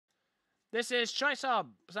This is Choice Hub.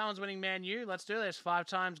 Someone's winning Man U. Let's do this. 5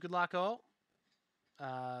 times. Good luck, all.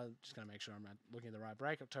 Just going to make sure I'm looking at the right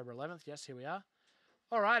break. October 11th. Yes, here we are.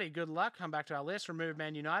 Alrighty, good luck. Come back to our list. Remove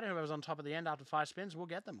Man United. Whoever's on top of the end after 5 spins, we'll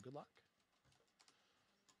get them. Good luck.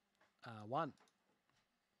 1,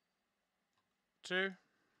 2,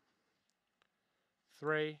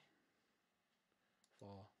 3, 4.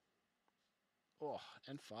 Oh,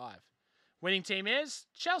 and 5. Winning team is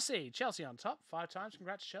Chelsea. Chelsea on top. 5 times.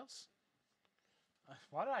 Congrats, Chelsea.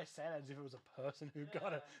 Why did I say that as if it was a person who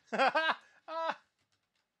got it?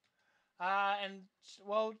 And,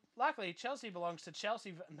 well, luckily, Chelsea belongs to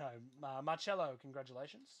Chelsea. No, Marcello,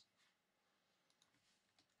 congratulations.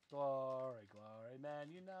 Glory, glory,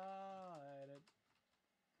 Man United.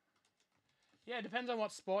 Yeah, it depends on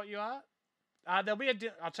what sport you are. There'll be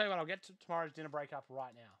I'll tell you what, I'll get to tomorrow's dinner break up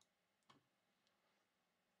right now.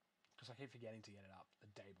 Because I keep forgetting to get it up the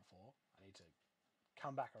day before. I need to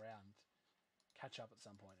come back around, catch up at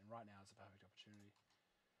some point, and right now is the perfect opportunity.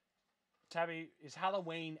 Tabby, is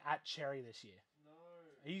Halloween at Cherry this year? No.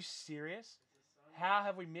 Are you serious? How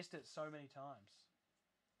have we missed it so many times?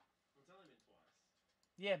 It's only been twice.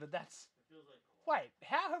 Yeah, but that's... It feels like a lot. Wait,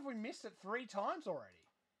 how have we missed it 3 times already?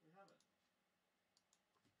 We haven't.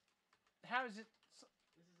 How is it...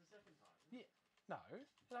 This is the second time. Yeah, no.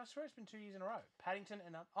 I swear it's been 2 years in a row. Paddington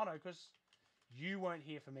and... Oh, no, because you weren't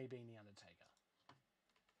here for me being the Undertaker.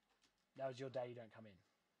 That was your day you don't come in.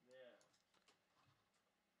 Yeah.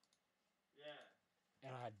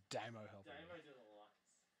 And I had Damo helping Damo me. did the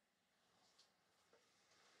lights.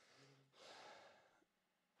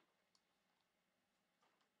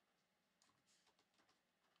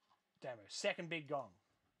 Damo, second big gong.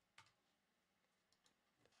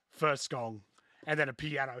 First gong. And then a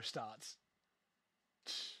piano starts.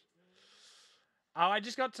 Oh, I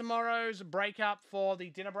just got tomorrow's breakup for the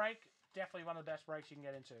dinner break. Definitely one of the best breaks you can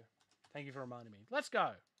get into. Thank you for reminding me. Let's go.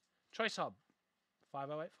 Choice Hub.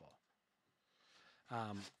 5084.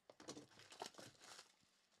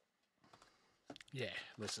 Yeah,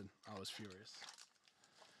 listen. I was furious.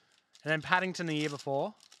 And then Paddington the year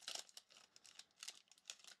before.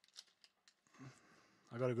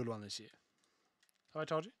 I got a good one this year. Have I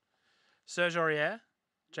told you? Serge Aurier,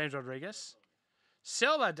 James Rodriguez,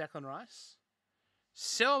 Silva, Declan Rice,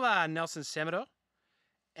 Silva, Nelson Semedo,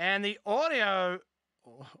 and the auto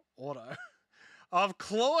of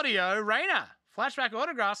Claudio Reyna. Flashback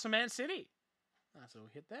autographs for Man City. Nice little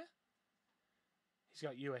hit there. He's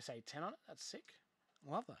got USA 10 on it. That's sick.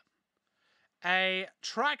 Love that. A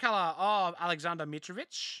tricolour of Alexander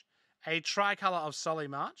Mitrovic. A tricolour of Solly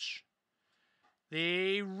March.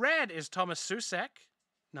 The red is Thomas Susek,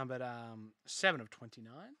 numbered 7 of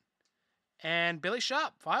 29. And Billy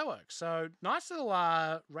Sharp, Fireworks. So, nice little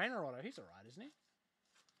Reyna auto. He's all right, isn't he?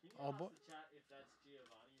 Can you ask the chat if that's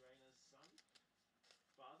Giovanni Reyna's son?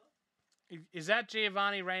 Father? Is that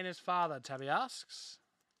Giovanni Reyna's father, Tabby asks?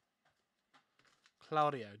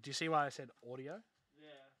 Claudio. Do you see why I said audio? Yeah.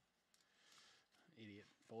 Idiot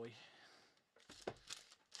boy.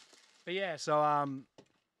 But yeah, so I'll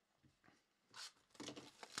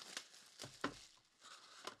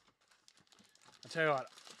tell you what,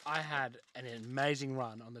 I had an amazing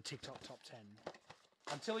run on the TikTok top 10.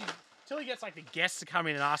 Until he gets like the guests to come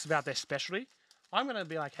in and ask about their specialty, I'm gonna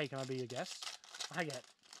be like, hey, can I be your guest? I get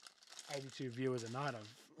 82 viewers a night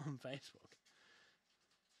on Facebook.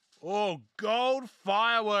 Oh, gold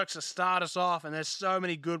fireworks to start us off, and there's so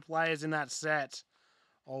many good players in that set.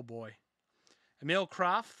 Oh boy. Emil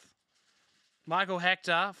Kraft, Michael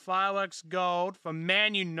Hector, fireworks gold for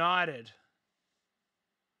Man United.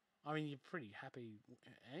 I mean, you're pretty happy,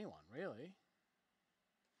 anyone, really.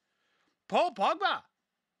 Paul Pogba.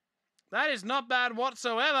 That is not bad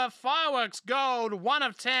whatsoever. Fireworks gold, 1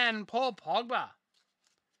 of 10, Paul Pogba.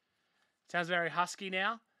 Sounds very husky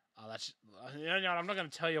now. Oh, that's... You know, I'm not going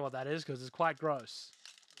to tell you what that is because it's quite gross.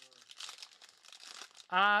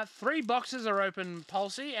 3 boxes are open,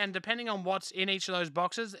 Pulsey, and depending on what's in each of those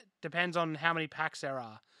boxes, it depends on how many packs there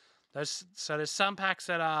are. So there's some packs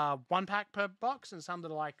that are 1 pack per box and some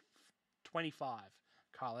that are like 25.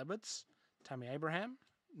 Kyle Edwards, Tammy Abraham,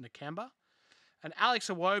 Nakamba, an Alex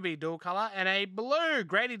Iwobi dual colour, and a blue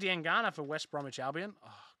Grady Diangana for West Bromwich Albion. Oh,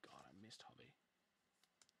 God, I missed Hobby.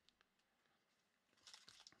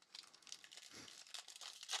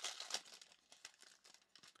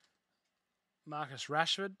 Marcus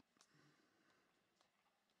Rashford.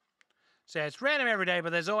 So it's random every day,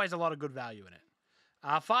 but there's always a lot of good value in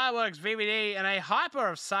it. Fireworks, VVD, and a hyper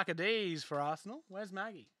of Saka D's for Arsenal. Where's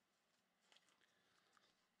Maggie?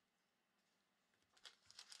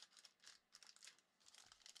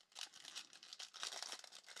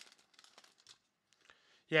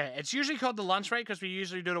 Yeah, it's usually called the lunch break because we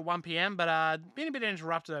usually do it at 1 p.m. But been a bit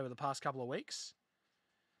interrupted over the past couple of weeks.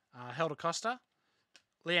 Helder Costa,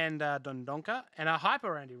 Leander Dondonka, and a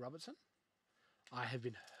hyper Andy Robertson. I have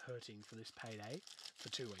been hurting for this payday for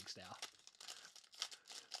 2 weeks now.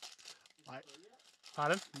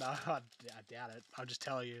 Pardon? No, I doubt it. I'm just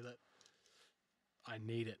telling you that I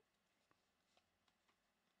need it.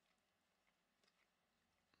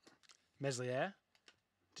 Meslier.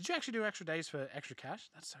 Did you actually do extra days for extra cash?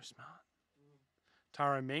 That's so smart.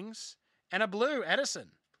 Taro Mings. And a blue, Edison.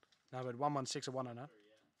 Numbered 116 or 109.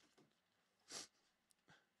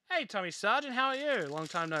 Hey, Tommy Sargent, how are you? Long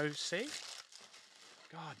time no see.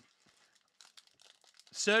 God.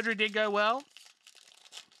 Surgery did go well.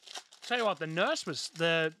 Tell you what, the nurses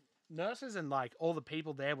and like all the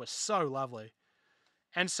people there were so lovely.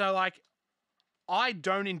 And so like, I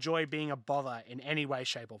don't enjoy being a bother in any way,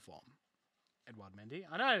 shape or form. Edward Mendy.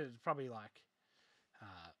 I know it's probably like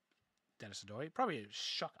Dennis Adoy. Probably a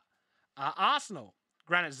shocker. Arsenal.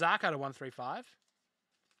 Granite Xhaka to 135.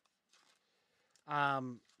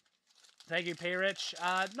 Thank you, P. Rich.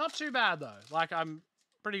 Not too bad, though. Like, I'm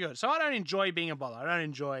pretty good. So I don't enjoy being a bother. I don't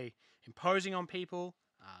enjoy imposing on people.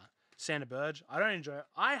 Sandra Burge.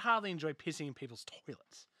 I hardly enjoy pissing in people's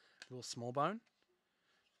toilets. A little small bone.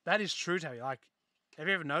 That is true, Toby. Like, have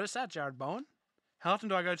you ever noticed that, Jared Bowen? How often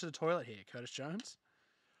do I go to the toilet here, Curtis Jones?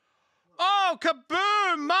 Oh,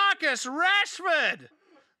 kaboom! Marcus Rashford!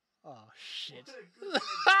 Oh, shit.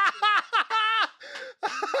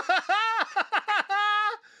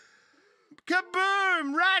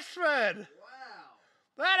 Kaboom! Rashford! Wow.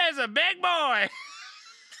 That is a big boy!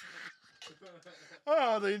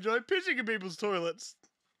 Oh, they enjoy pissing in people's toilets.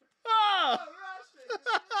 Oh! Rashford!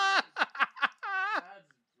 That's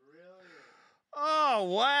brilliant. Oh,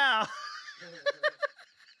 wow.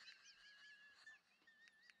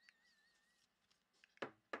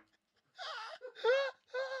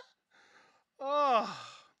 Oh.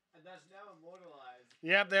 And that's now immortalized.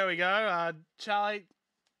 Yep, there we go. Charlie,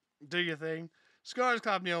 do your thing. Scorers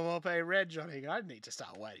Club, Neil Morpay, Red Johnny. I need to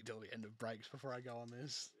start waiting till the end of breaks before I go on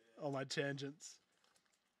this. On my tangents.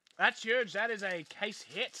 That's huge. That is a case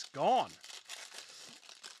hit. Gone.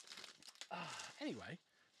 Anyway,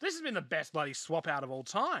 this has been the best bloody swap out of all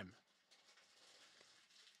time.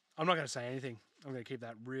 I'm not going to say anything. I'm going to keep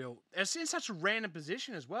that real. It's in such a random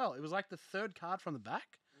position as well. It was like the third card from the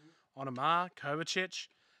back. Onamar, Kovacic,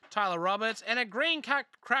 Tyler Roberts, and a green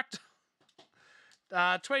cracked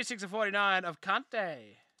 26 of 49 of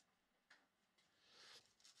Kante.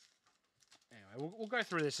 Anyway, we'll go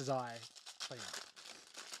through this as I clean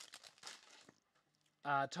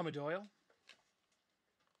up. Tommy Doyle.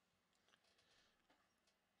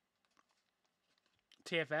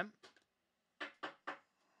 TFM.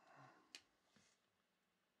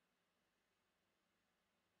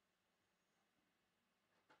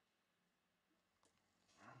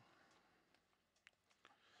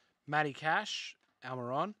 Matty Cash,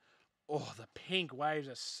 Almiron. Oh, the pink waves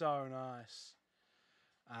are so nice.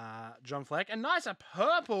 John Fleck. And nice, a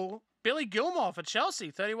purple Billy Gilmore for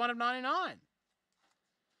Chelsea, 31 of 99.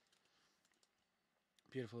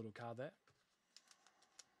 Beautiful little card there.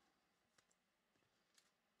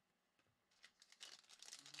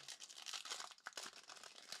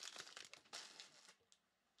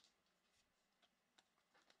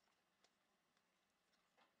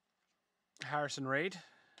 Harrison Reed.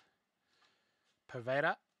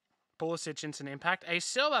 Poveda. Pulisic Instant Impact. A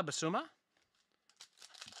Silva Basuma.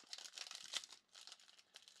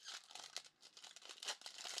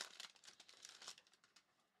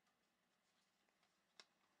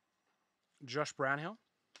 Josh Brownhill.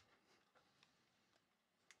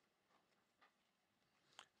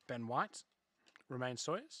 Ben White. Romain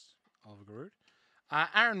Sawyers. Oliver Giroud.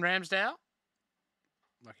 Aaron Ramsdale.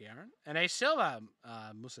 Lucky Aaron. And a Silva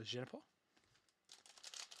Musa Jenipo.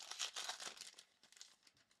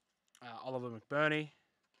 Oliver McBurney.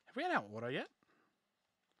 Have we had our auto yet?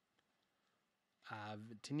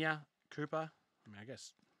 Vitinha, Cooper. I mean, I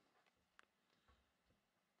guess.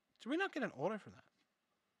 Did we not get an auto from that?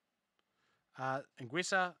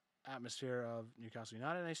 Anguissa, Atmosphere of Newcastle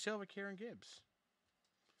United, and a Silver Kieran Gibbs.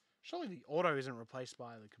 Surely the auto isn't replaced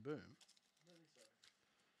by the Kaboom.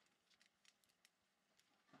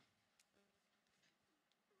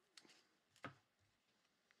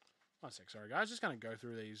 One sec, sorry guys. Just going to go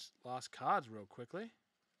through these last cards real quickly.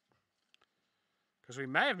 Because we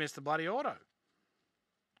may have missed the bloody auto.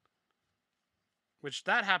 Which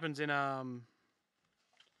that happens in that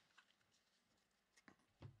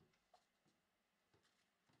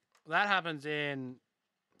happens in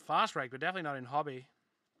Fast Break, but definitely not in Hobby.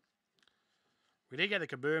 We did get the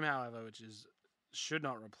Kaboom, however, which is should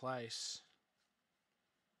not replace.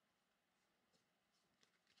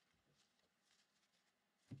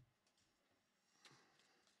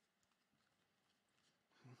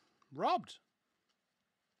 Robbed.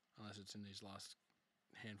 Unless it's in these last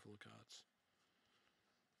handful of cards.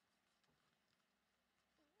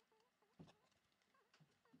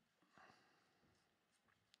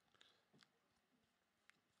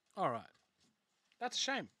 All right. That's a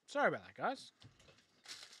shame. Sorry about that, guys.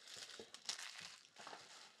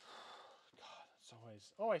 God,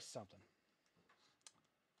 it's always something.